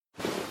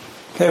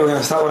Hey, we're going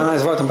to start with a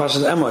nice word on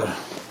Parshas Emor.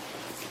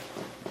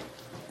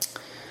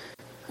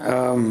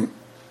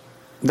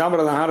 Dabar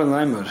al-Aharon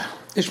l'Emor.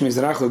 Ish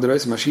mizrach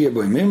l'drois Mashiach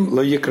boimim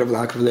lo yikrav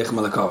l'hakrav lechem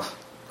alakav.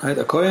 Right?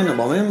 A Kohen, a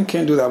Balim,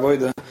 can't do the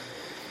avodah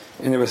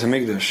in the Beis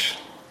HaMikdash.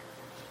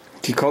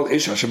 Ki kol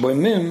ish asher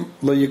boimim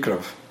lo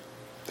yikrav.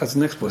 That's the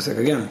next pusik.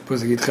 Again,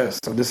 pusik Yitches.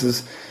 So this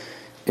is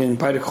in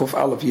Perek Chuf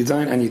Aleph,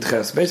 Yitzayin and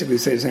Yitches. Basically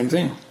say the same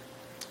thing.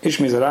 Ish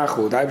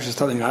mizrachu, the Eibush is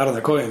telling Aaron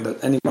the Kohen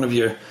that any one of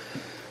your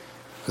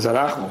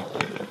Zarachu,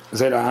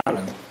 Zera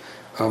Aaron,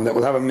 that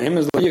will have a mim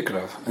is lo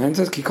yikrav. And it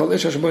says, ki kol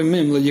ish asher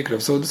boimim lo yikrav.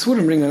 So this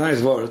wouldn't bring a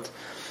nice word.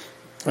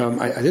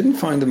 I didn't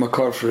find the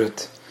makar for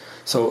it.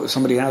 So if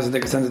somebody has it, they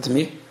can send it to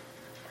me.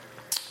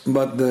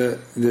 But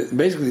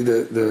basically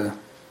the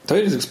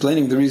Torah is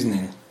explaining the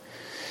reasoning.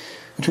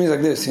 Which means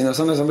like this,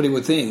 sometimes somebody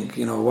would think,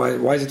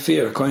 why is it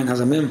fair? A Kohen has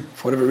a mim,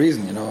 for whatever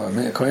reason,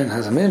 a Kohen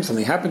has a mim,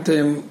 something happened to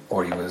him,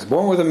 or he was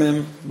born with a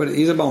mim, but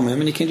he's a Baal mim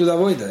and he can't do the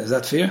avodah. Is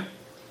that fair?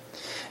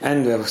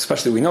 And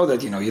especially we know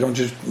that, you don't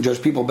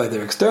judge people by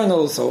their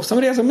externals, so if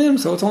somebody has a mim,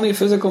 so it's only a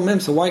physical mim,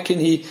 so why can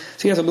he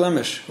has a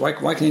blemish, why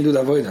can he do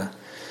the avodah?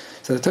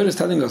 So the Torah is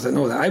telling us that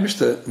no, the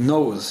Eibishter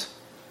knows.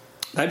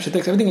 The Eibishter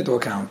takes everything into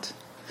account.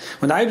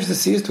 When the Eibishter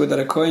sees to it that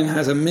a Kohen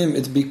has a mim,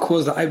 it's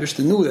because the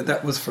Eibishter knew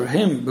that was for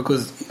him,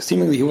 because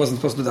seemingly he wasn't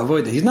supposed to do the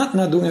avodah. He's not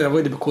doing the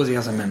avodah because he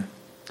has a mim.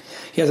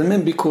 He has a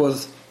mim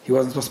because he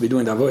wasn't supposed to be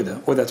doing the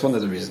avodah, or that's one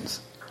of the reasons.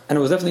 And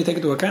it was definitely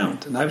taken into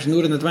account, and the Eibishter knew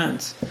it in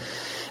advance.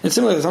 It's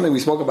similar to something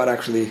we spoke about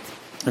actually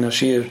in a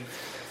shir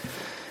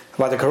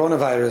about the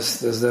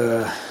coronavirus. There's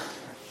the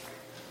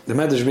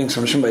Medrash brings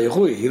from Shimba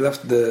Yehui. He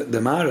left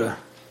the Mara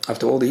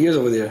after all the years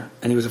over there,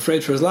 and he was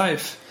afraid for his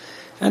life.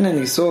 And then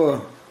he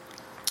saw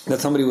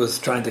that somebody was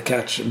trying to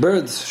catch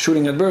birds,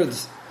 shooting at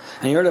birds.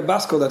 And he heard a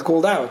basko that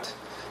called out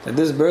that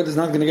this bird is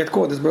not going to get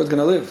caught, this bird's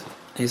going to live.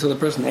 And he saw the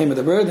person aim at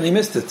the bird, and he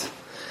missed it.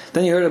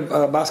 Then he heard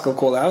a basko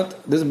call out,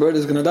 this bird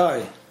is going to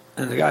die.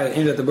 And the guy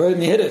aimed at the bird,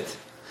 and he hit it.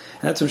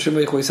 And that's when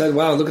Shimba Yehui said,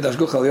 wow, look at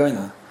Ashguch al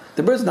Yoina.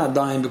 The bird's not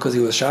dying because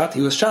he was shot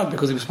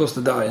because he was supposed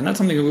to die. And that's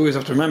something we always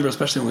have to remember,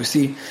 especially when we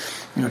see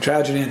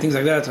tragedy and things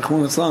like that. We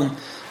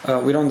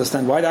don't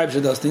understand why the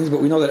Eibishter does things,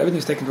 but we know that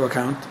everything's taken into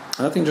account.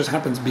 And nothing just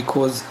happens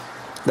because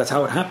that's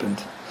how it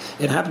happened.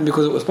 It happened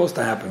because it was supposed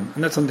to happen.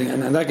 And that's something,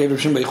 and that gave Rav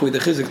Shimba Yehui the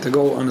chizik to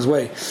go on his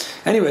way.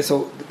 Anyway,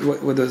 so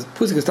what the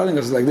Pusik is telling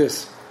us is like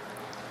this.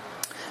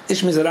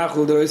 Somebody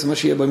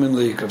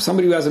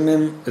who has a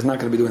mim is not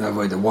going to be doing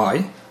avodah.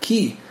 Why?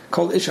 Ki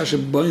called ish asher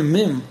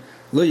boimim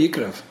lo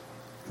yikrav.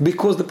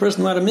 Because the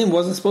person who had a mim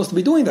wasn't supposed to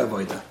be doing that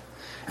avodah.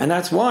 And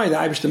that's why the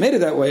Eibishter made it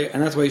that way,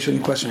 and that's why you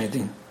shouldn't question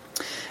anything.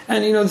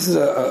 And this is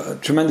a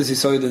tremendous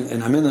yisoid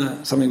in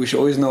Hamina, something we should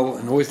always know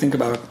and always think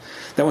about,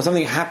 that when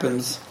something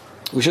happens,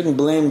 we shouldn't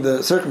blame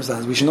the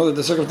circumstance. We should know that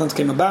the circumstance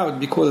came about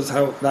because it's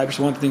how the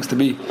Eibishter wanted things to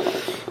be.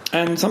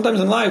 And sometimes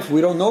in life,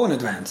 we don't know in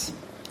advance.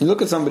 You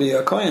look at somebody,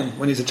 a Kohen,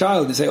 when he's a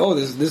child, and say, oh,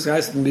 this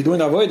guy's going to be doing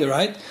the avodah,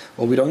 right?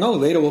 Well, we don't know.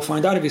 Later we'll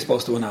find out if he's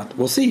supposed to or not.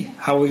 We'll see.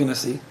 How are we going to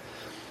see?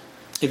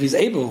 If he's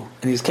able,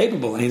 and he's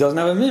capable, and he doesn't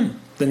have a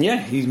mim, then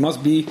he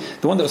must be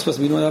the one that was supposed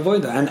to be doing the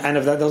avodah. And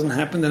if that doesn't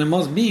happen, then it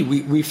must be.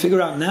 We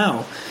figure out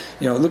now,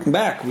 looking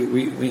back,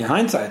 we in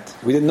hindsight,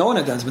 we didn't know in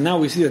advance, but now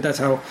we see that that's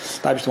how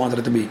the Eibishter wanted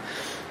it to be.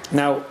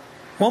 Now,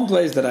 one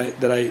place that I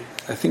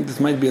think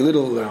this might be a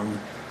little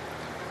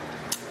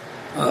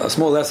a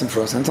small lesson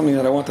for us, and something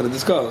that I wanted to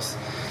discuss,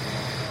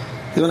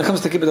 is when it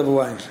comes to kibbutz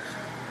avayim.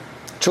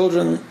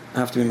 Children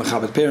have to be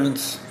mechabed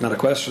parents, not a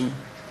question.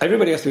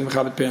 Everybody has to be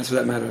mechabed parents for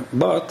that matter.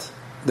 But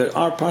there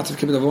are parts of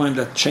kibbutz avayim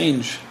that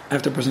change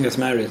after a person gets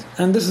married,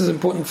 and this is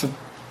important for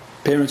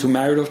parents who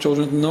married off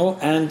children to know,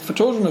 and for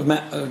children of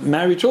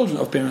married children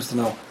of parents to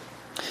know.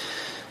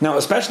 Now,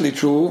 especially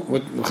true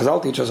what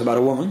Chazal teaches us about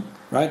a woman,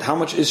 right? How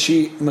much is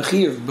she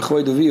mechiv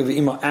b'choy dovi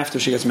v'ima after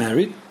she gets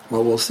married?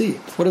 Well, we'll see.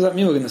 What does that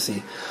mean? We're going to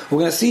see. We're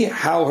going to see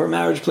how her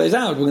marriage plays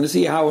out. We're going to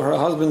see how her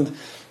husband,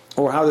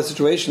 or how the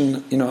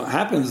situation,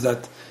 happens.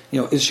 That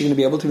is she going to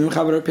be able to be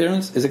mechabed her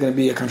parents? Is it going to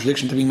be a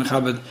contradiction to being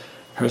mechabed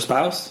her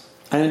spouse?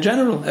 And in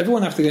general,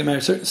 everyone has to get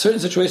married. Certain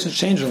situations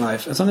change in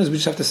life, and sometimes we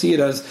just have to see it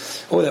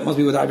as, oh, that must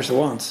be what the Eibishter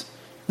wants.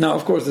 Now,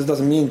 of course, this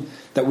doesn't mean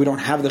that we don't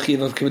have the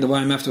chiyuv of kibbutz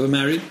avayim after we're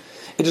married.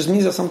 It just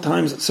means that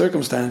sometimes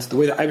circumstance, the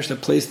way the Eibishter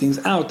plays things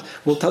out,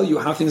 will tell you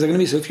how things are going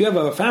to be. So if you have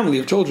a family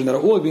of children that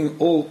are all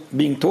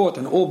being taught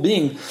and all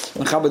being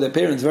mechabed their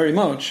parents very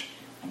much,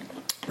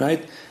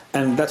 right?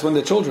 And that's when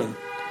they're children,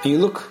 and you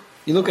look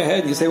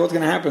ahead and you say, what's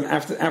going to happen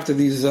after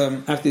these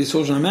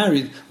children are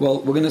married? Well,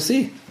 we're going to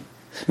see.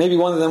 Maybe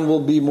one of them will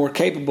be more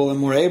capable and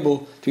more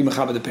able to be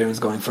mechabed the parents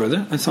going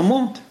further, and some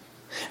won't.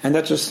 And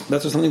that's just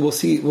something we'll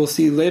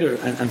see later,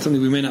 and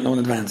something we may not know in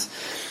advance.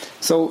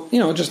 So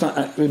just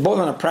both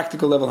on a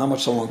practical level, how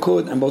much someone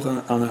could, and both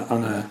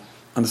on a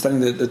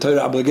understanding the Torah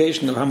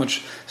obligation of how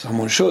much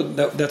someone should.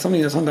 That's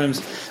something that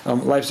sometimes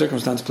life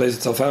circumstance plays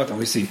itself out, and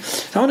we see.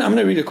 So I'm going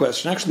to read a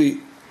question. Actually,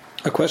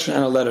 a question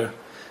and a letter.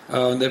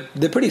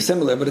 They're pretty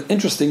similar, but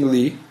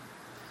interestingly,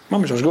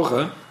 everything's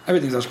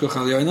Ashguch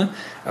al Yoina.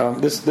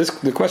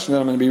 The question that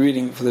I'm going to be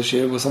reading for this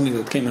year was something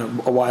that came in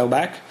a while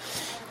back,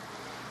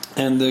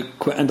 And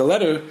the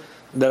letter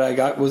that I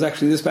got was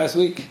actually this past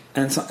week.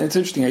 And so, it's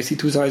interesting. I see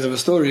two sides of a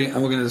story, and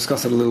we're going to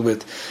discuss it a little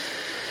bit.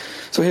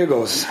 So here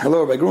goes.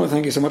 Hello, Rabbi Gruen.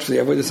 Thank you so much for the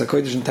Avodas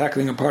HaKodesh and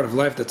tackling a part of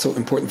life that's so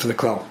important for the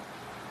Klal.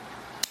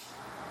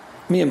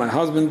 Me and my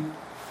husband,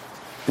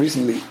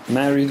 recently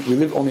married, we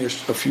live only a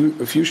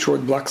few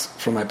short blocks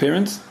from my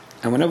parents,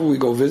 and whenever we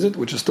go visit,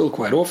 which is still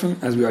quite often,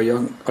 as we are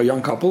a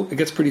young couple, it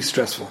gets pretty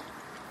stressful.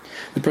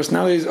 The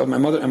personalities of my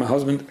mother and my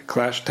husband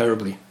clash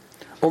terribly.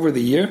 Over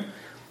the year,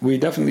 we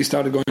definitely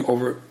started going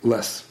over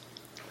less.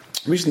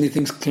 Recently,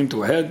 things came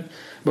to a head.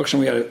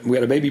 We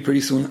had a baby pretty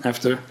soon,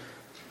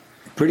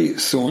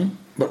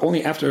 but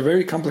only after a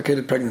very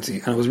complicated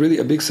pregnancy, and it was really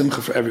a big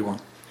simcha for everyone.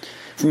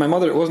 For my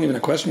mother, it wasn't even a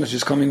question that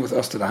she's coming with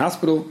us to the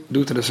hospital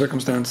due to the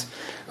circumstance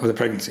of the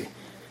pregnancy.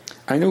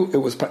 I knew it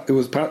was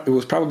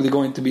probably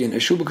going to be an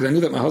issue because I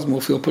knew that my husband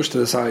will feel pushed to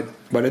the side,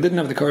 but I didn't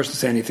have the courage to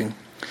say anything.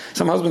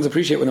 Some husbands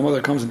appreciate when a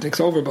mother comes and takes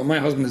over, but my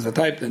husband is the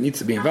type that needs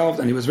to be involved,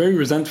 and he was very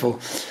resentful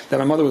that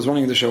my mother was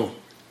running the show.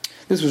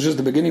 This was just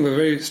the beginning of a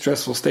very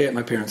stressful stay at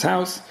my parents'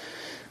 house.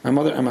 My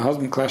mother and my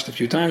husband clashed a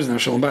few times, and our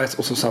Shalom Bayis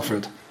also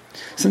suffered.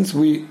 Since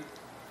we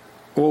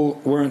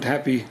all weren't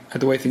happy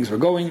at the way things were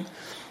going,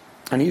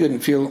 and he didn't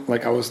feel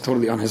like I was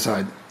totally on his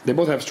side. They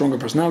both have stronger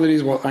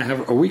personalities, while I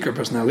have a weaker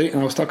personality,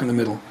 and I was stuck in the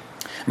middle.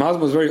 My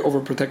husband was very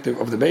overprotective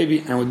of the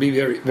baby, and would be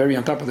very, very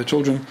on top of the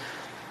children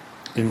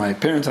in my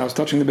parents' house,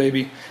 touching the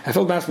baby. I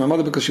felt bad for my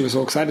mother because she was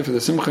so excited for the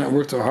simcha and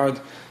worked so hard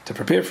to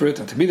prepare for it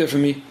and to be there for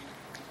me.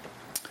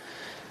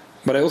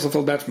 But I also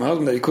felt bad for my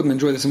husband that he couldn't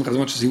enjoy the simcha as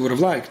much as he would have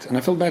liked. And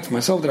I felt bad for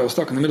myself that I was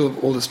stuck in the middle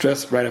of all the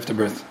stress right after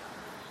birth.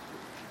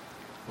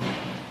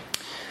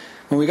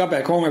 When we got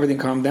back home, everything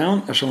calmed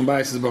down. Shalom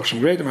Bayis is Baruch Hashem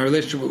great, and my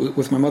relationship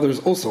with my mother is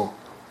also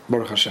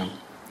Baruch Hashem.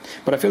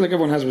 But I feel like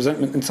everyone has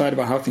resentment inside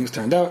about how things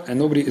turned out, and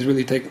nobody is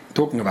really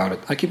talking about it.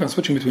 I keep on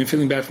switching between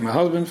feeling bad for my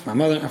husband, for my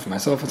mother, and for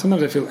myself, and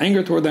sometimes I feel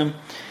anger toward them.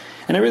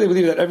 And I really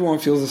believe that everyone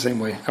feels the same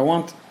way. I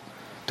want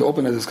to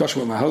open a discussion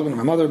with my husband and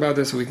my mother about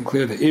this so we can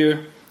clear the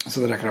air,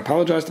 so that I can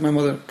apologize to my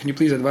mother. Can you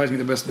please advise me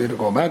the best way to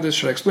go about this?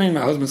 Should I explain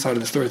my husband's side of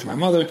the story to my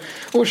mother?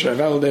 Or should I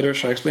validate her?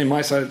 Should I explain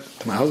my side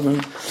to my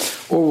husband?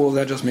 Or will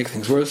that just make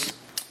things worse?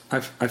 I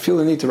feel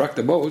the need to rock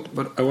the boat,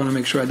 but I want to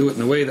make sure I do it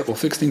in a way that will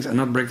fix things and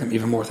not break them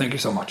even more. Thank you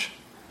so much.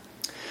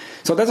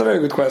 So that's a very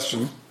good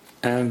question.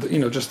 And,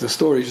 just the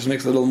story just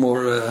makes it a little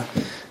more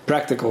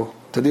practical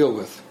to deal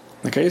with.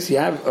 Okay, so you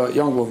have a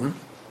young woman.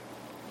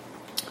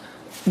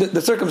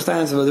 The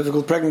circumstance of a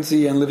difficult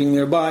pregnancy and living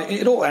nearby,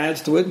 it all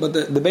adds to it, but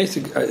the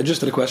basic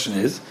gist of the question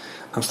is,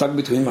 I'm stuck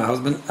between my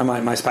husband and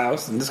my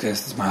spouse, in this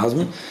case it's my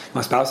husband,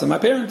 my spouse and my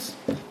parents.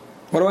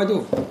 What do I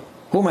do?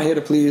 Who am I here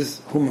to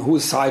please?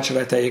 Whose side should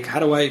I take? How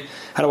do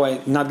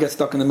I not get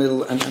stuck in the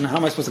middle? And how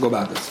am I supposed to go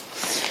about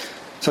this?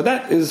 So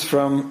that is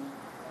from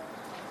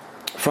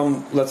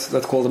let's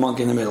call the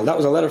monkey in the middle. That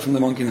was a letter from the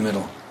monkey in the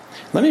middle.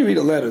 Let me read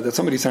a letter that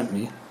somebody sent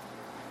me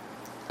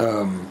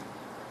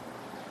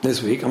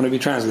this week. I'm going to be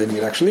translating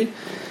it actually,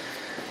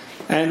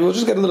 and we'll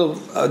just get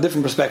a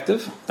different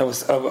perspective. That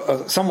was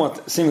a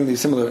somewhat seemingly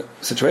similar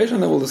situation,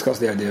 and then we'll discuss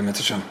the idea of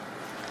Mitzvah.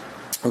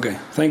 Okay,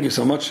 thank you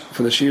so much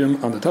for the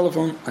shirim on the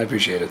telephone. I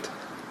appreciate it.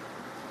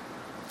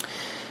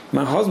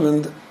 My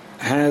husband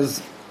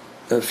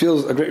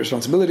feels a great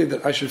responsibility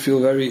that I should feel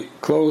very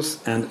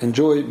close and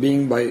enjoy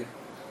being by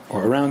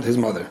or around his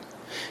mother.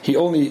 He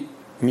only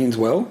means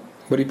well,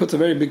 but he puts a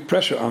very big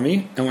pressure on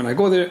me, and when I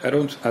go there, I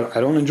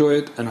don't enjoy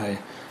it, and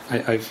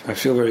I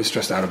feel very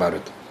stressed out about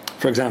it.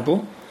 For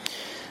example,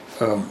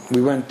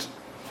 we went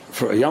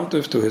for a Yom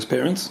Tov to his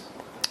parents.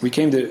 We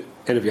came there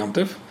Erev Yom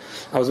Tov.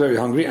 I was very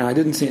hungry, and I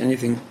didn't see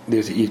anything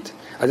there to eat.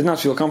 I did not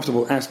feel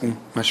comfortable asking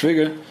my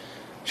shviger.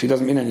 She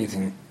doesn't mean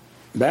anything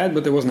bad,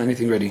 but there wasn't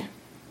anything ready.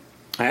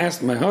 I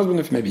asked my husband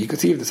if maybe he could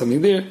see if there's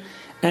something there,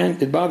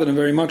 and it bothered him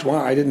very much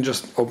why I didn't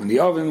just open the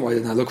oven, why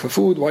didn't I look for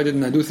food, why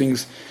didn't I do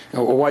things,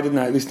 or why didn't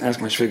I at least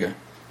ask my shviger.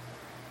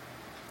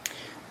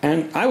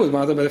 And I was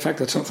bothered by the fact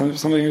that something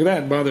like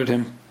that bothered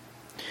him.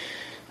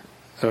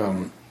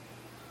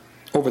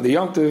 Over the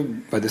Yom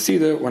Tov, by the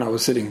Seder, when I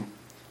was sitting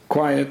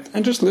quiet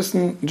and just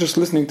listening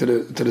to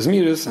the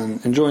Zmiris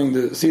and enjoying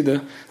the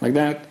Seder like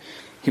that,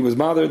 he was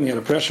bothered and he had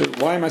a pressure.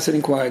 Why am I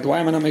sitting quiet? Why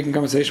am I not making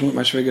conversation with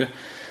my shviger?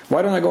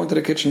 Why don't I go into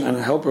the kitchen and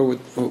help her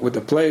with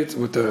the plates,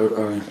 with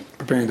the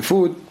preparing the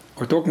food,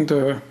 or talking to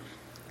her?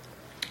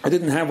 I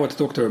didn't have what to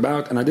talk to her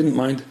about, and I didn't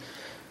mind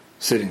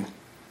sitting.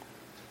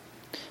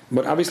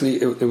 But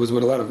obviously it was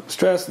with a lot of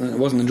stress, and it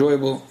wasn't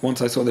enjoyable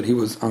once I saw that he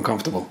was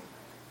uncomfortable.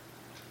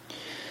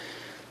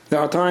 There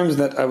are times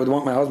that I would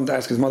want my husband to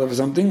ask his mother for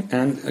something,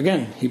 and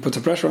again, he puts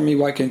a pressure on me.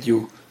 Why can't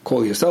you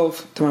call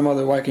yourself to my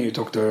mother? Why can't you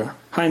talk to her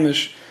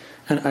Heimish?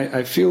 And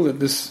I feel that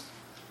this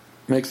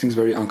makes things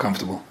very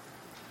uncomfortable.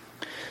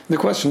 The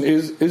question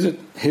is it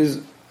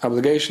his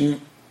obligation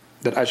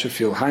that I should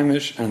feel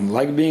Heimish and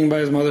like being by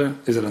his mother?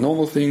 Is it a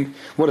normal thing?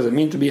 What does it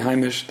mean to be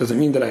Heimish? Does it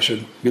mean that I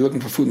should be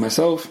looking for food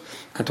myself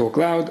and talk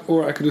loud,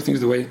 or I could do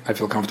things the way I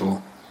feel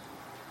comfortable?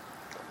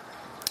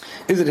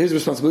 Is it his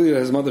responsibility that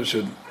his mother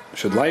should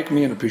like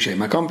me and appreciate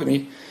my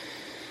company?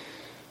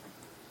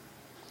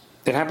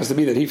 it happens to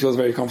be that he feels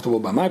very comfortable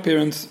by my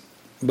parents,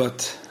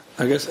 but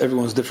I guess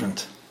everyone's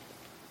different.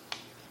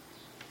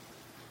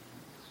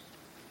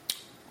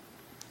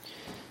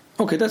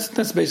 Okay,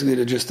 that's basically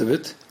the gist of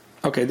it.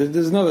 Okay,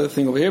 there's another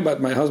thing over here,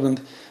 but my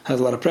husband has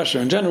a lot of pressure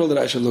in general that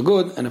I should look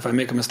good, and if I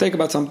make a mistake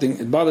about something,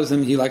 it bothers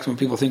him. He likes when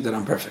people think that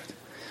I'm perfect.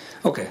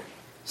 Okay,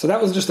 so that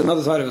was just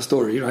another side of the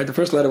story, right? The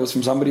first letter was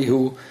from somebody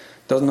who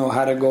doesn't know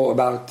how to go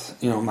about,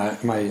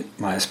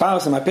 my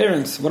spouse and my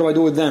parents. What do I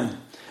do with them?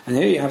 And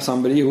here you have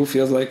somebody who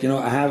feels like,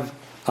 I have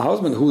a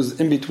husband who's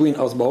in between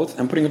us both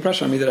and putting a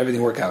pressure on me that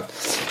everything work out.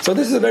 So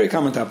this is a very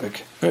common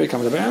topic. Very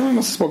common topic. I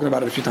must have spoken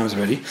about it a few times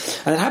already.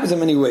 And it happens in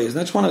many ways.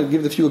 And I just want to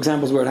give a few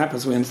examples where it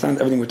happens so we understand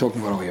everything we're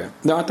talking about over here.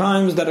 There are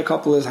times that a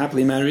couple is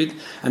happily married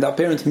and our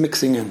parents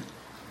mixing in.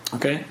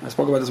 Okay? I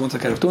spoke about this once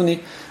at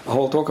Kereftuni, a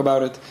whole talk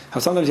about it.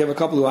 How sometimes you have a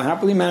couple who are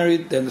happily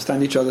married, they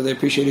understand each other, they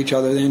appreciate each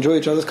other, they enjoy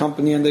each other's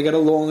company, and they get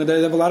along, and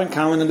they have a lot in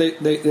common, and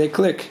they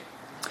click.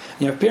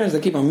 You have parents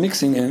that keep on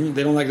mixing in,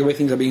 they don't like the way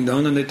things are being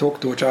done, and they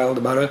talk to a child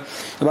about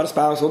a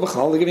spouse, or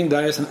they're giving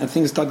diets, and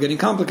things start getting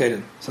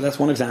complicated. So that's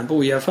one example.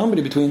 We have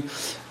somebody between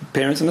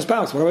parents and the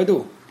spouse. What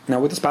do? Now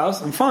with the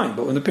spouse, I'm fine,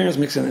 but when the parents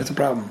mix in, it's a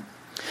problem.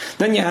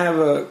 Then you have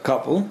a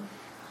couple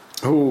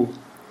who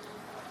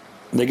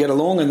they get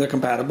along and they're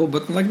compatible,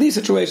 but like these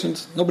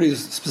situations, nobody's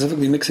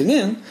specifically mixing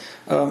in,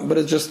 but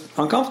it's just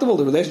uncomfortable.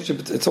 The relationship,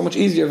 it's so much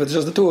easier if it's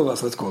just the two of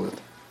us, let's call it.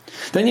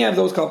 Then you have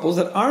those couples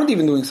that aren't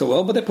even doing so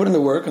well, but they put in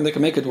the work and they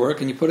can make it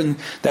work, and you put in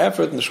the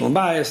effort and the shalom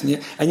bias,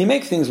 and you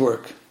make things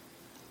work.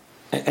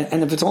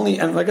 And if it's only,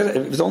 and like I said,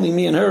 if it's only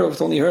me and her, or if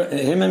it's only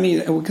him and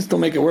me, we can still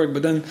make it work.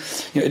 But then,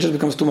 it just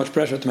becomes too much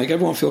pressure to make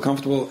everyone feel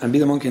comfortable and be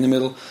the monkey in the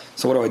middle.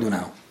 So what do I do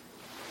now?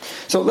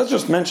 So let's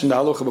just mention the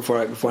halacha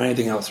before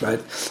anything else, right?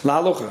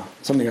 La halacha,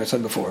 something I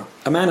said before.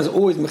 A man is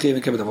always mechiv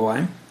in kibbut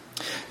avayim.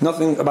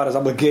 Nothing about his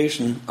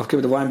obligation of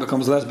kibbut avayim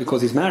becomes less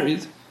because he's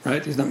married,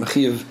 right? He's not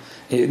mechiv.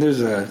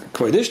 There's a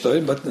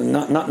kvoidishtoy, but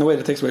not in a way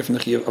that takes away from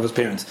the chiv of his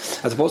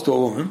parents. As opposed to a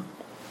woman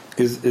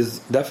is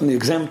definitely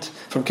exempt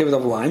from kibbut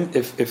avayim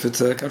if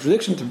it's a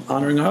contradiction to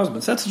honoring her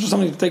husband. So that's just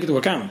something to take into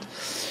account.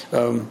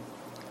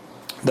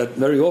 That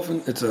very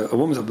often it's a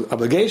woman's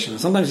obligation.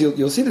 Sometimes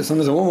you'll see this.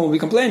 Sometimes a woman will be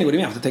complaining, "What do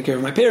you mean? I have to take care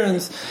of my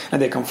parents, and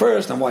they come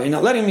first, and why are you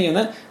not letting me?"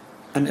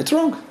 And it's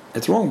wrong.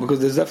 It's wrong because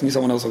there's definitely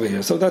someone else over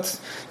here. So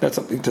that's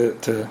something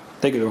to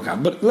take into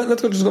account. But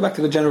let's just go back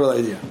to the general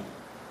idea.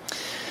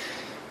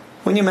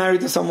 When you're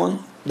married to someone,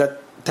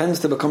 that tends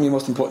to become your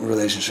most important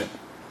relationship.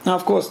 Now,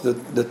 of course,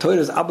 the Torah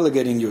is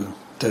obligating you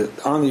to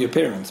honor your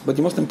parents, but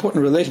the most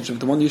important relationship,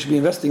 the one you should be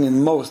investing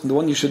in most, and the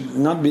one you should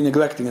not be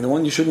neglecting, and the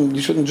one you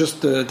shouldn't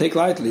just take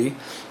lightly,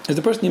 is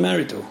the person you're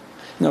married to.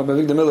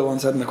 Avigdor Miller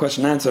once had in a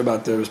question and answer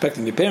about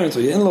respecting your parents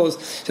or your in-laws.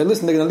 He said,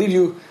 "Listen, they're going to leave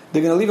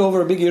you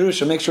over a big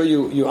Yerusha. Make sure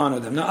you honor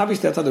them." Now,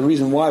 obviously, that's not the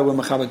reason why we're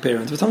mechabed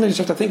parents, but sometimes you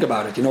just have to think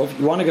about it. If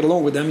you want to get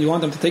along with them, you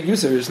want them to take you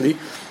seriously.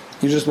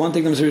 You just want to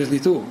take them seriously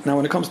too. Now,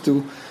 when it comes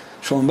to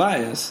shalom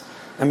bayis,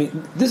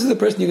 this is the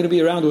person you're going to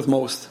be around with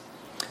most.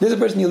 This is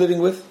the person you're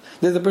living with.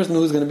 This is the person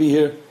who's going to be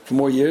here for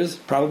more years,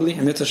 probably,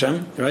 and it's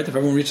Hashem, right? If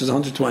everyone reaches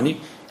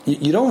 120.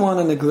 You don't want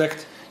to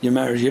neglect your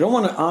marriage. You don't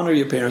want to honor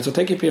your parents or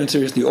take your parents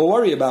seriously or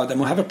worry about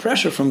them or have a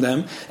pressure from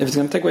them if it's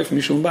going to take away from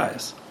your shalom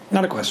bayis.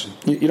 Not a question.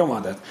 You don't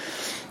want that.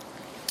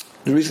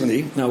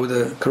 Recently, now with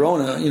the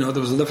corona,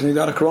 there was definitely a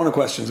lot of corona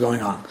questions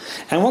going on.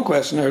 And one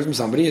question I heard from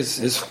somebody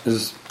is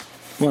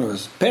one of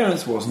his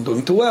parents wasn't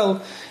doing too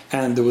well,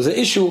 and there was an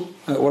issue.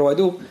 What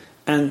do?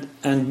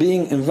 And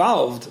being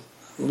involved,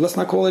 let's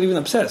not call it even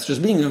obsessed,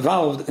 just being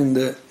involved in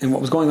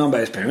what was going on by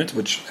his parents,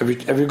 which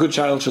every good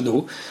child should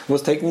do,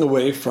 was taken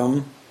away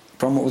from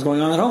what was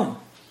going on at home.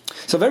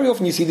 So very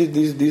often you see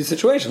these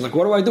situations. Like,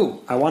 what do?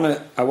 I want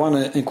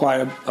to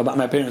inquire about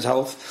my parents'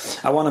 health.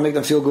 I want to make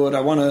them feel good.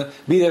 I want to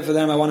be there for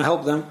them. I want to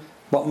help them.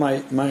 But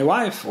my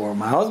wife or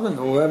my husband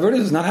or whoever it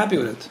is not happy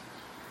with it.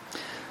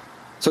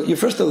 So your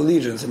first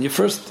allegiance and your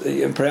first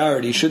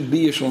priority should be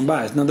your shalom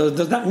bayis. Now,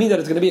 does that mean that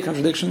it's going to be a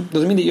contradiction?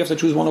 Does it mean that you have to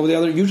choose one over the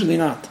other? Usually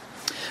not.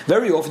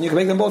 Very often you can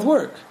make them both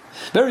work.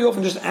 Very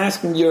often just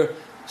asking your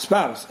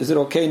spouse, is it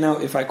okay now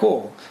if I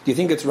call? Do you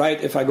think it's right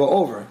if I go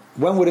over?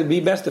 When would it be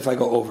best if I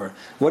go over?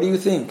 What do you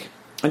think?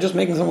 And just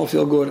making someone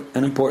feel good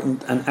and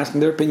important and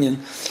asking their opinion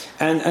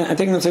and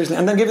taking them seriously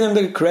and then giving them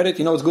the credit.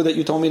 It's good that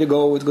you told me to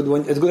go. It's good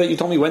that you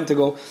told me when to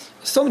go.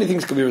 So many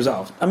things can be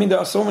resolved. There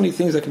are so many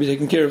things that can be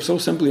taken care of so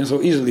simply and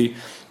so easily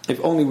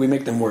if only we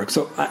make them work.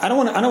 So I don't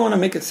want to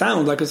make it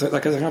sound like it's a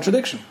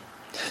contradiction.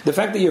 The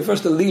fact that your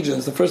first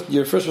allegiance,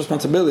 your first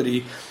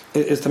responsibility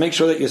is to make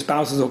sure that your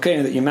spouse is okay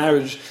and that your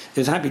marriage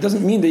is happy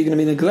doesn't mean that you're going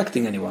to be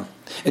neglecting anyone.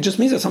 It just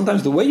means that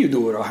sometimes the way you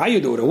do it or how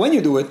you do it or when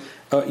you do it,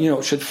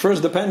 should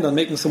first depend on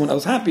making someone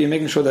else happy and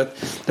making sure that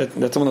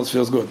someone else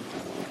feels good.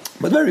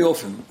 But very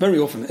often,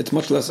 it's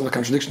much less of a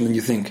contradiction than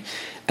you think.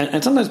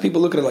 And sometimes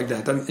people look at it like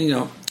that.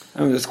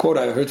 And this quote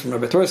I heard from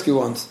Rabbi Twersky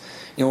once,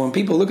 when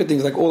people look at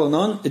things like all or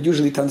none, it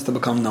usually tends to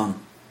become none.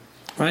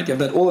 Right? You have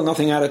that all or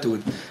nothing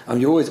attitude.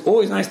 You're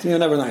always nice to me or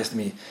never nice to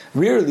me.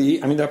 Rarely,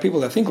 there are people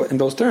that think in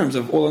those terms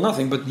of all or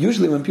nothing, but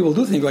usually when people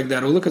do think like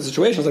that or look at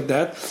situations like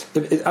that,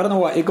 I don't know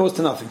why, it goes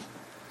to nothing.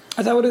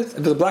 That's how it is.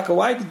 If it's black or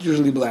white, it's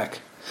usually black.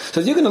 So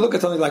if you're going to look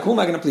at something like, who am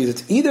I going to please?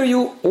 It's either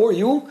you or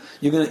you.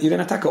 You're going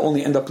to attack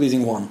only end up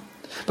pleasing one.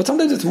 But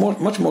sometimes it's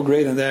much more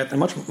gray than that,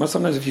 and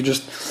sometimes if you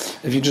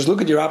just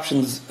look at your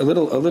options a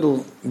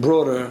little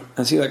broader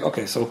and see like,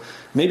 okay, so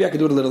maybe I could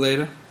do it a little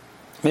later,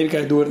 maybe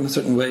I could do it in a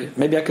certain way,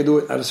 maybe I could do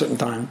it at a certain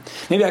time,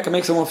 maybe I can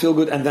make someone feel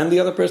good and then the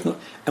other person.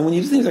 And when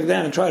you do things like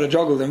that and try to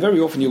juggle them,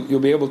 very often you'll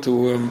be able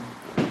to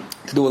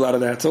do a lot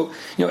of that. So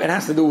it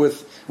has to do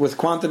with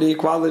quantity,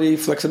 quality,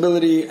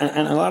 flexibility,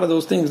 and a lot of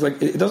those things. Like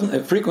it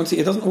doesn't frequency.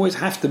 It doesn't always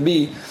have to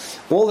be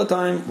all the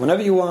time,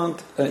 whenever you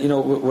want.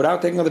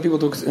 Without taking other people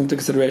into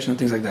consideration and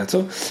things like that.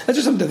 So that's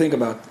just something to think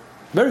about.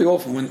 Very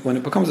often, when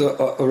it becomes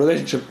a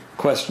relationship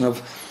question of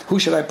who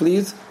should I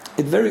please,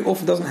 it very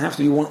often doesn't have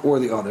to be one or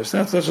the other. So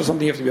that's just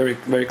something you have to be very,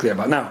 very clear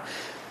about. Now,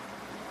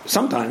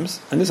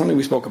 sometimes, and this is something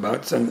we spoke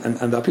about, and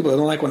there are people that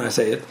don't like when I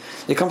say it,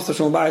 it comes to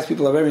Shalom Bayis,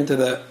 people are very into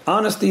the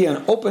honesty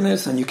and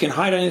openness, and you can't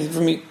hide anything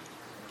from me.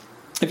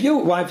 If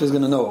your wife is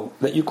going to know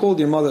that you called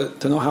your mother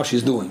to know how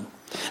she's doing,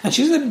 and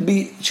she's going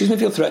to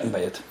feel threatened by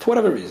it, for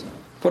whatever reason,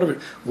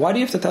 why do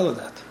you have to tell her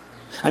that?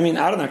 I mean,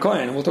 Aaron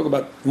HaKohen, and we'll talk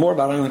more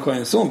about Aaron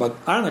HaKohen soon, but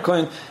Aaron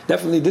HaKohen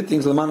definitely did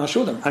things l'man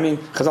hashudim. I mean,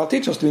 Chazal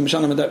teach us to be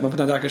mishanim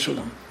medadak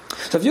hashudim.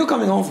 So if you're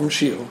coming home from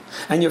Shul,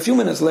 and you're a few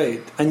minutes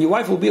late, and your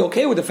wife will be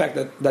okay with the fact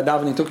that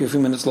davening took you a few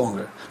minutes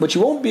longer, but she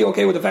won't be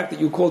okay with the fact that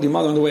you called your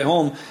mother on the way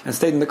home and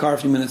stayed in the car a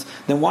few minutes,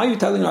 then why are you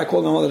telling her, I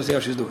called my mother to see how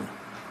she's doing?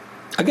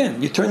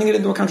 Again, you're turning it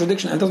into a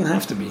contradiction, and it doesn't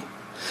have to be.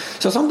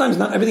 So sometimes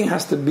not everything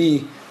has to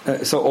be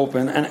so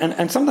open,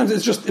 and sometimes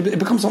it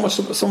becomes so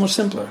much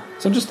simpler.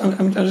 So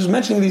I'm just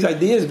mentioning these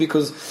ideas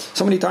because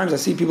so many times I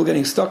see people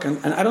getting stuck,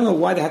 and I don't know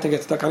why they had to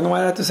get stuck. I don't know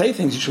why they had to say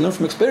things. You should learn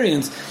from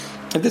experience.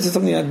 If this is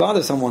something that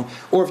bothers someone,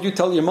 or if you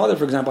tell your mother,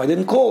 for example, I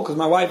didn't call because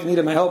my wife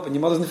needed my help, and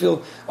your mother doesn't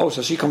feel,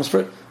 so she comes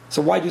first.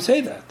 So why do you say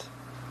that?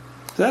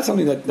 So that's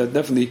something that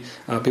definitely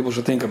people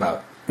should think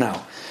about.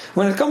 Now,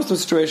 when it comes to a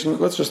situation,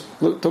 let's just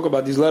talk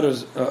about these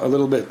letters a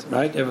little bit,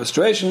 right? You have a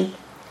situation,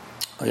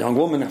 a young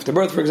woman after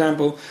birth, for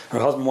example, her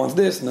husband wants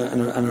this, and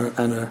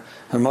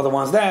her mother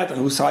wants that, and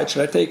whose side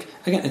should I take?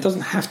 Again, it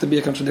doesn't have to be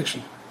a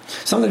contradiction.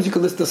 Sometimes you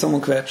could listen to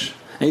someone kvetch,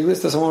 and you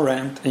listen to someone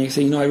rant, and you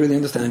say, I really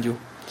understand you.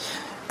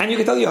 And you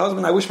can tell your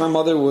husband, I wish my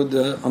mother would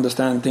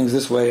understand things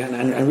this way,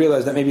 and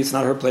realize that maybe it's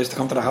not her place to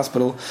come to the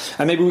hospital,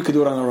 and maybe we could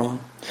do it on our own.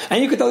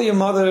 And you could tell your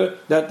mother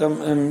that,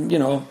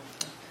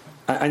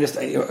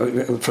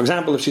 for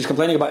example, if she's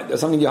complaining about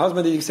something your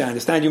husband did, you can say, I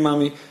understand you,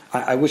 mommy,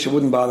 I wish it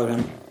wouldn't bother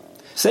him.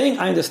 Saying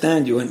I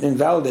understand you and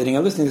validating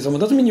and listening to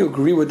someone doesn't mean you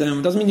agree with them.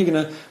 It doesn't mean you're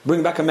going to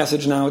bring back a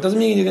message now. It doesn't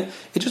mean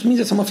it just means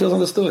that someone feels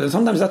understood. And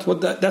sometimes that's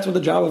what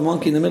the job of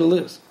monkey in the middle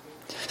is.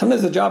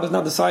 Sometimes the job is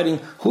not deciding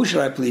who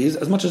should I please,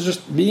 as much as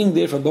just being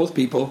there for both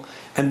people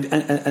and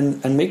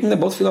making them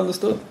both feel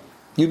understood.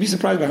 You'd be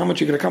surprised by how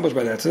much you could accomplish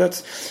by that. So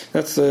that's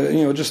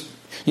just,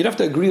 you don't have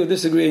to agree or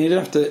disagree, and you don't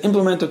have to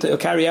implement or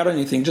carry out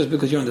anything just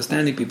because you're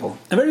understanding people.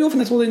 And very often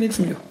that's all they need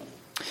from you.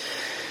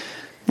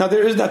 Now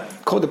there is that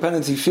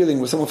codependency feeling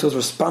where someone feels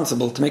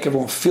responsible to make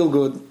everyone feel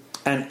good,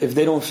 and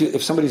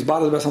if somebody's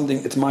bothered by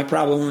something, it's my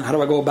problem. How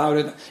do I go about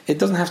it? It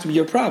doesn't have to be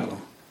your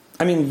problem.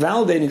 I mean,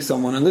 validating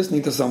someone and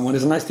listening to someone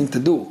is a nice thing to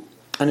do.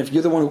 And if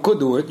you're the one who could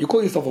do it, you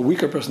call yourself a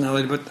weaker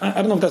personality, but I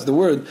don't know if that's the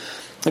word.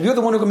 If you're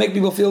the one who can make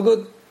people feel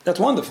good, that's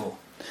wonderful.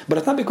 But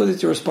it's not because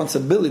it's your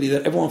responsibility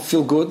that everyone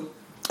feel good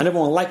and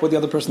everyone like what the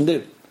other person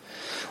did.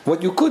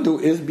 What you could do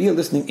is be a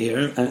listening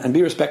ear and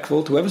be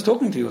respectful to whoever's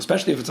talking to you,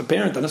 especially if it's a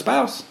parent and a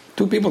spouse.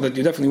 Two people that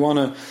you definitely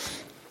want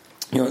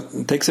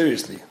to take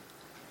seriously.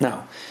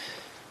 Now,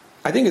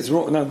 I think it's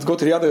wrong. Now let's go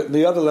to the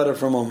other letter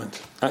for a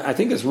moment. I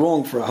think it's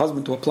wrong for a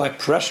husband to apply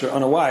pressure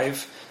on a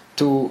wife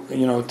to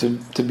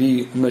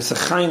be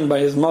mesachain by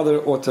his mother,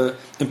 or to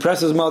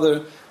impress his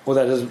mother, or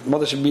that his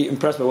mother should be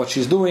impressed by what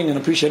she's doing and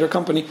appreciate her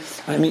company.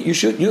 I mean,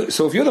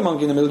 so if you're the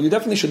monkey in the middle, you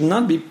definitely should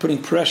not be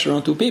putting pressure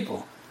on two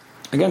people.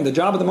 Again, the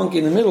job of the monkey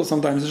in the middle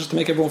sometimes is just to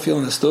make everyone feel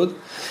understood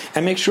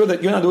and make sure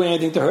that you're not doing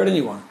anything to hurt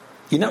anyone.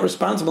 You're not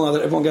responsible now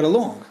that everyone get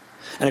along.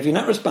 And if you're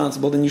not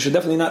responsible, then you should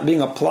definitely not be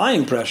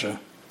applying pressure.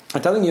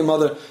 I'm telling your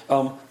mother,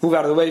 move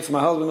out of the way for my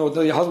husband, or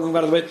tell your husband, move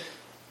out of the way.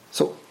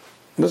 So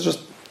let's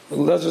just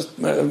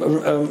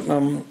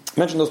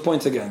mention those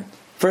points again.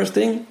 First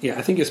thing,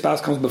 I think your spouse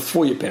comes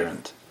before your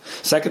parent.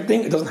 Second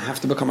thing, it doesn't have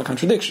to become a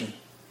contradiction.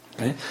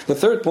 Okay? The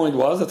third point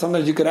was that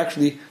sometimes you could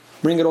actually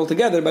bring it all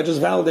together by just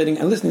validating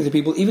and listening to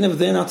people, even if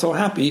they're not so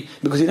happy,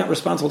 because you're not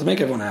responsible to make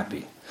everyone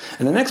happy.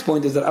 And the next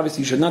point is that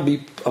obviously you should not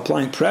be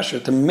applying pressure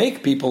to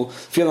make people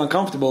feel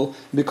uncomfortable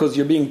because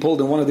you're being pulled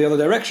in one or the other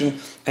direction,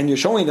 and you're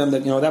showing them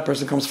that that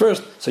person comes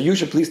first, so you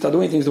should please start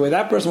doing things the way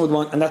that person would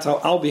want, and that's how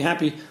I'll be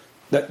happy.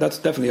 That's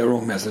definitely a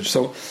wrong message.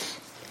 So,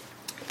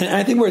 and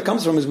I think where it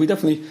comes from is we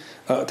definitely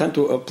tend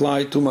to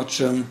apply too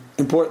much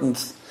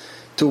importance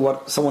to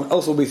what someone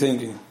else will be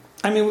thinking.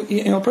 I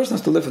mean, a person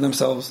has to live for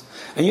themselves,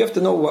 and you have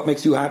to know what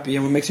makes you happy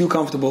and what makes you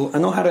comfortable,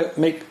 and know how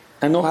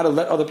to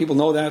let other people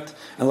know that,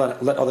 and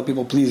let other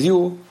people please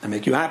you and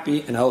make you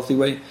happy in a healthy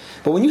way.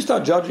 But when you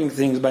start judging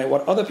things by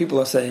what other people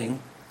are saying,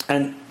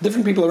 And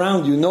different people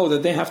around you know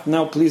that they have to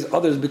now please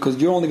others because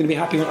you're only going to be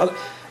happy when others.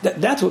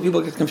 That's what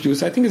people get confused.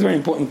 So I think it's very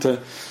important to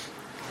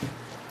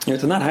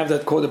not have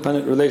that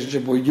codependent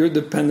relationship where you're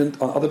dependent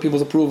on other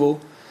people's approval,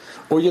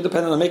 or you're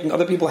dependent on making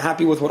other people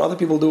happy with what other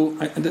people do.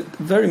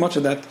 Very much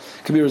of that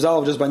can be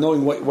resolved just by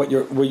knowing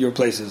where your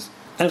place is.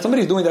 And if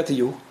somebody's doing that to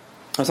you,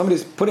 and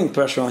somebody's putting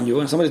pressure on you,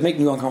 and somebody's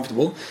making you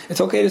uncomfortable,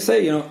 it's okay to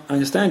say, I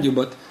understand you,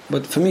 but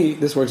for me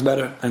this works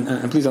better,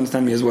 and please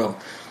understand me as well.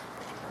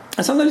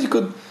 And sometimes you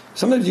could.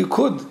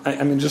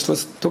 Just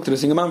let's talk to the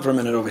single man for a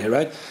minute over here,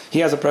 right? He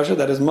has a pressure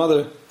that his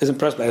mother is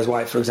impressed by his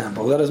wife, for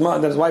example. That his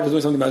wife is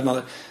doing something by his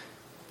mother.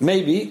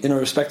 Maybe in a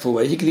respectful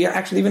way, he could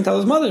actually even tell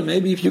his mother,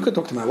 maybe if you could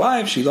talk to my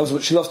wife, she loves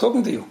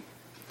talking to you.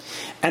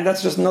 And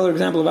that's just another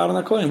example of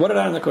Aaron HaKohen. What did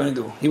Aaron HaKohen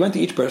do? He went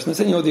to each person and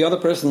said, the other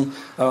person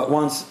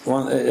wants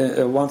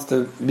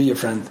to be your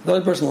friend. The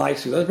other person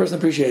likes you. The other person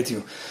appreciates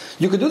you.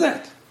 You could do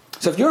that.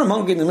 So if you're a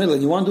monkey in the middle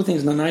and you want to do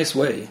things in a nice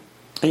way,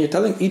 and you're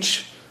telling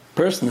each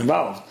person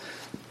involved,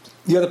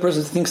 the other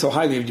person thinks so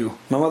highly of you.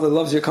 My mother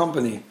loves your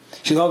company.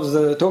 She loves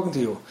talking to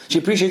you. She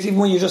appreciates even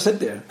when you just sit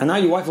there. And now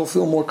your wife will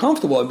feel more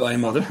comfortable by your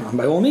mother,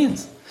 by all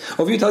means.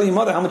 Or if you tell your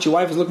mother how much your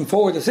wife is looking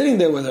forward to sitting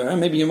there with her,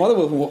 and maybe your mother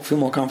will feel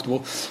more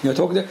comfortable,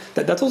 talking to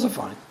her, that's also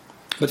fine.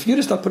 But if you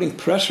just start putting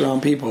pressure on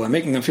people and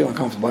making them feel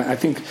uncomfortable, I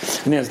think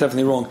it's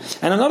definitely wrong.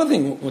 And another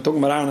thing, we're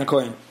talking about Aaron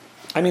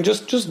HaKohen.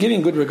 Just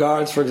giving good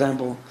regards, for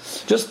example.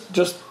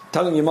 Just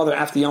telling your mother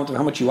after Yom Tov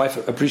how much your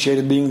wife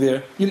appreciated being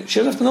there. She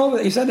doesn't have to know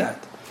that you said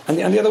that. And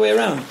the other way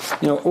around,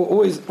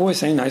 always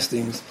saying nice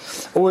things,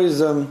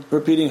 always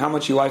repeating how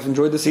much your wife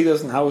enjoyed the Seder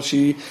and how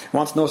she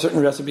wants to know a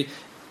certain recipe.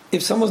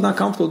 If someone's not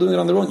comfortable doing it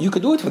on their own, you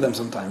could do it for them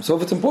sometimes. So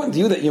if it's important to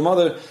you that your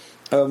mother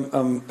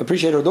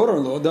appreciate her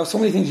daughter-in-law, there are so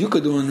many things you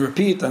could do and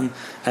repeat and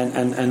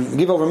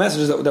give over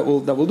messages that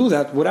will do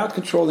that without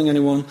controlling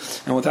anyone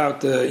and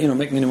without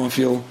making anyone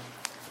feel.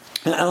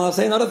 And I'll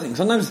say another thing.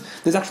 Sometimes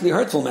there's actually a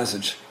hurtful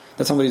message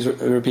that somebody's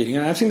repeating,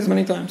 and I've seen this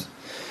many times.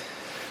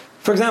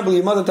 For example,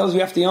 your mother tells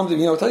you after Yom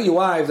Tov, tell your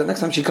wife that next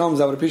time she comes,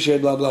 I would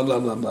appreciate blah, blah, blah,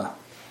 blah, blah.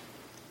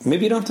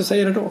 Maybe you don't have to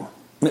say it at all.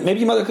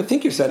 Maybe your mother could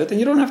think you said it, and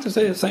you don't have to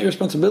say it. It's not your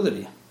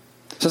responsibility.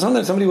 So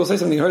sometimes somebody will say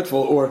something hurtful,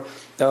 or,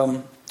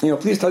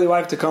 please tell your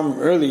wife to come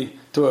early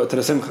to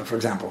the Simcha, for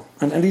example.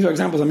 And these are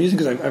examples I'm using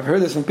because I've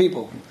heard this from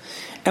people.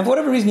 And for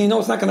whatever reason,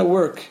 it's not going to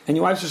work, and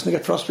your wife's just going to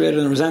get frustrated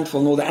and resentful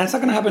and all that, and it's not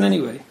going to happen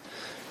anyway.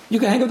 You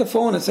can hang up the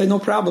phone and say, no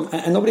problem,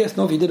 and nobody has to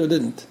know if you did or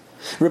didn't.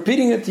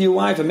 Repeating it to your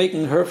wife and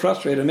making her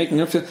frustrated and making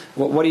her feel,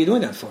 what are you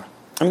doing that for?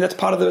 That's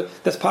part of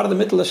the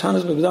mitzvah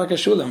l'shanas b'darkei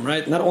shulam,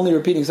 right? Not only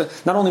repeating,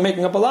 not only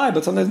making up a lie,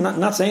 but sometimes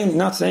not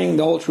saying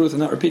the whole truth and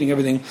not repeating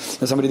everything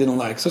that somebody didn't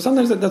like. So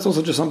sometimes that's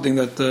also just something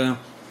that.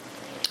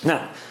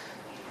 Now,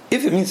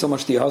 if it means so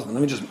much to your husband,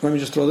 let me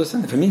just throw this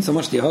in. If it means so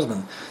much to your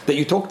husband that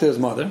you talk to his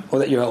mother or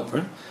that you help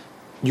her,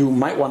 you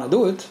might want to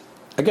do it.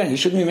 Again, he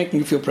shouldn't be making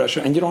you feel pressure,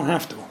 and you don't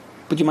have to,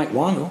 but you might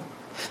want to.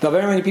 There are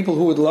very many people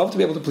who would love to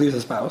be able to please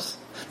a spouse.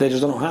 They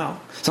just don't know how.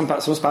 Some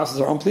spouses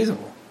are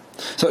unpleasable.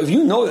 So if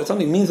you know that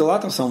something means a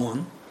lot to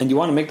someone and you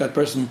want to make that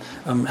person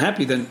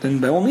happy, then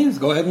by all means,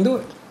 go ahead and do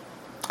it.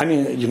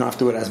 You don't have to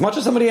do it as much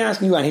as somebody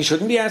asking you, and he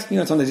shouldn't be asking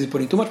you, and sometimes he's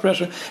putting too much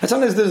pressure, and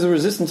sometimes there's a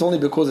resistance only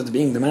because it's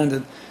being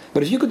demanded.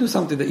 But if you could do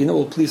something that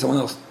will please someone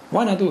else,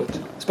 why not do it?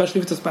 Especially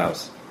if it's a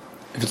spouse.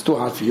 If it's too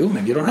hard for you,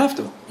 maybe you don't have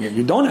to.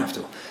 You don't have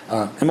to,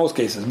 in most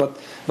cases. But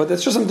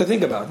it's just something to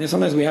think about.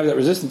 Sometimes we have that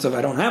resistance of,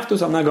 I don't have to,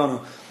 so I'm not going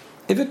to.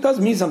 If it does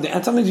mean something,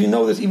 and sometimes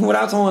this even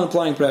without someone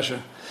applying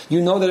pressure,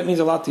 that it means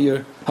a lot to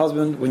your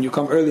husband when you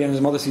come early and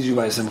his mother sees you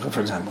by a simcha, for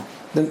example,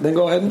 then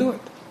go ahead and do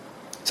it.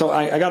 So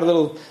I got a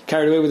little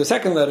carried away with the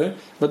second letter,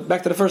 but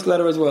back to the first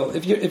letter as well.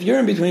 If you're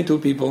in between two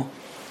people,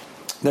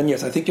 then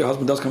yes, I think your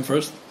husband does come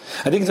first.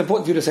 I think it's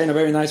important for you to say in a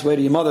very nice way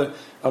to your mother,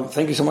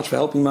 thank you so much for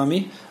helping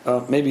mommy,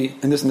 maybe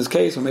in this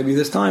case, or maybe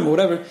this time, or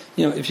whatever.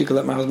 If you could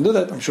let my husband do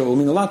that, I'm sure it will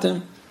mean a lot to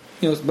him.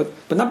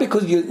 But not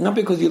because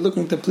you're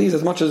looking to please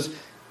as much as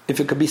if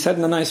it could be said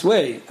in a nice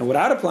way and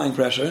without applying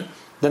pressure,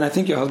 then I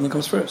think your husband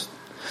comes first.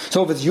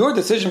 So if it's your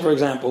decision, for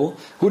example,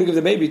 who to give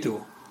the baby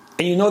to,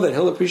 and you know that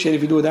he'll appreciate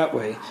if you do it that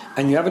way,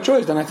 and you have a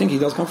choice, then I think he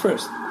does come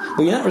first.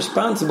 But you're not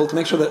responsible to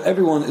make sure that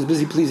everyone is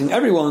busy pleasing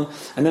everyone,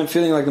 and then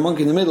feeling like the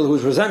monkey in the middle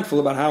who's resentful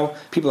about how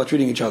people are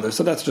treating each other.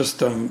 So that's just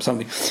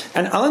something.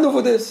 And I'll end off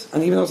with this,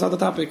 and even though it's not the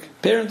topic,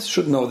 parents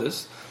should know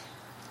this.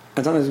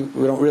 And sometimes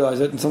we don't realize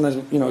it, and sometimes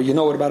you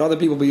know it about other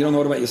people, but you don't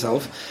know it about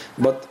yourself.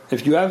 But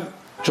if you have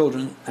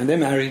children and they're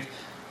married,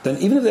 then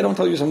even if they don't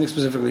tell you something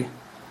specifically,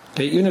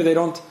 okay, even if they're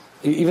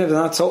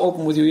not so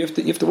open with you, you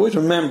have to always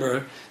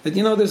remember that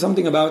there's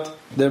something about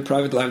their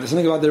private life, there's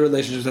something about their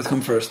relationships that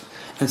come first.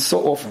 And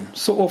so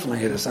often I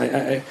hear this.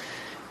 I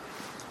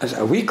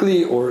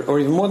weekly or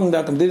even more than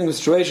that, I'm dealing with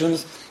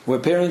situations where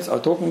parents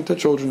are talking to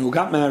children who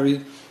got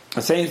married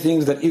and saying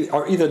things that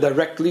are either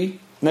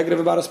directly negative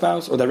about a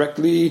spouse or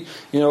directly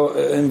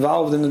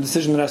involved in the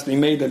decision that has to be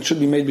made, that should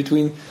be made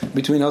between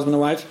husband and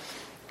wife.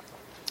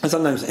 And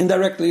sometimes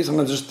indirectly,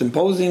 sometimes just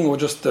imposing or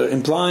just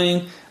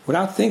implying.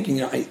 without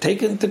thinking,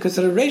 take into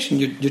consideration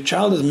your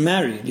child is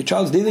married, your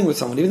child's dealing with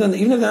someone, even if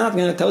they're not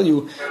going to tell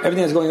you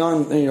everything that's going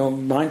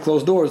on, behind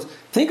closed doors.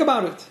 Think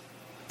about it.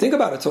 Think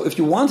about it. So if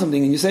you want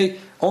something and you say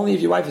only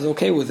if your wife is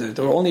okay with it,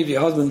 or only if your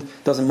husband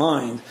doesn't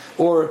mind,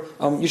 or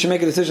you should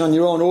make a decision on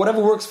your own, or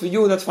whatever works for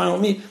you, that's fine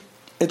with me.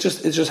 It's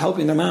just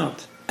helping them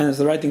out, and it's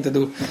the right thing to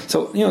do.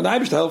 So the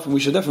Eibush to help, and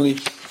we should definitely,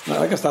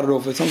 like I started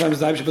off with, sometimes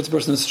the Eibush puts a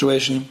person in a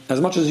situation. As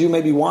much as you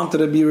maybe wanted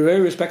to be very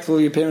respectful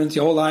of your parents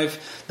your whole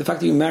life, the fact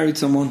that you married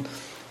someone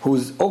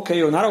who's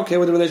okay or not okay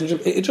with the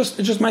relationship, it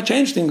just might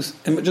change things,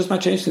 and it just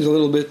might change things a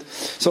little bit.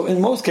 So in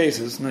most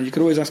cases, you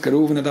could always ask a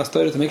Ruv and a Das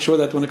Torah to make sure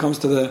that when it comes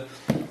to the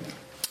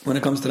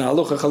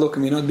halacha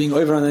chalukim, you're not being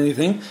over on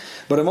anything.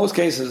 But in most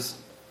cases,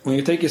 when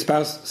you take your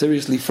spouse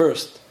seriously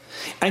first,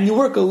 and you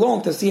work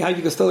along to see how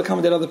you can still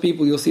accommodate other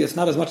people, you'll see it's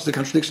not as much as a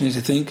contradiction as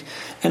you think.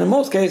 And in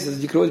most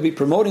cases, you could always be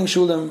promoting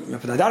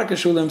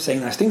shulim, saying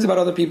nice things about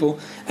other people,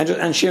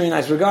 and sharing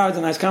nice regards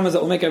and nice comments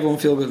that will make everyone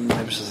feel good.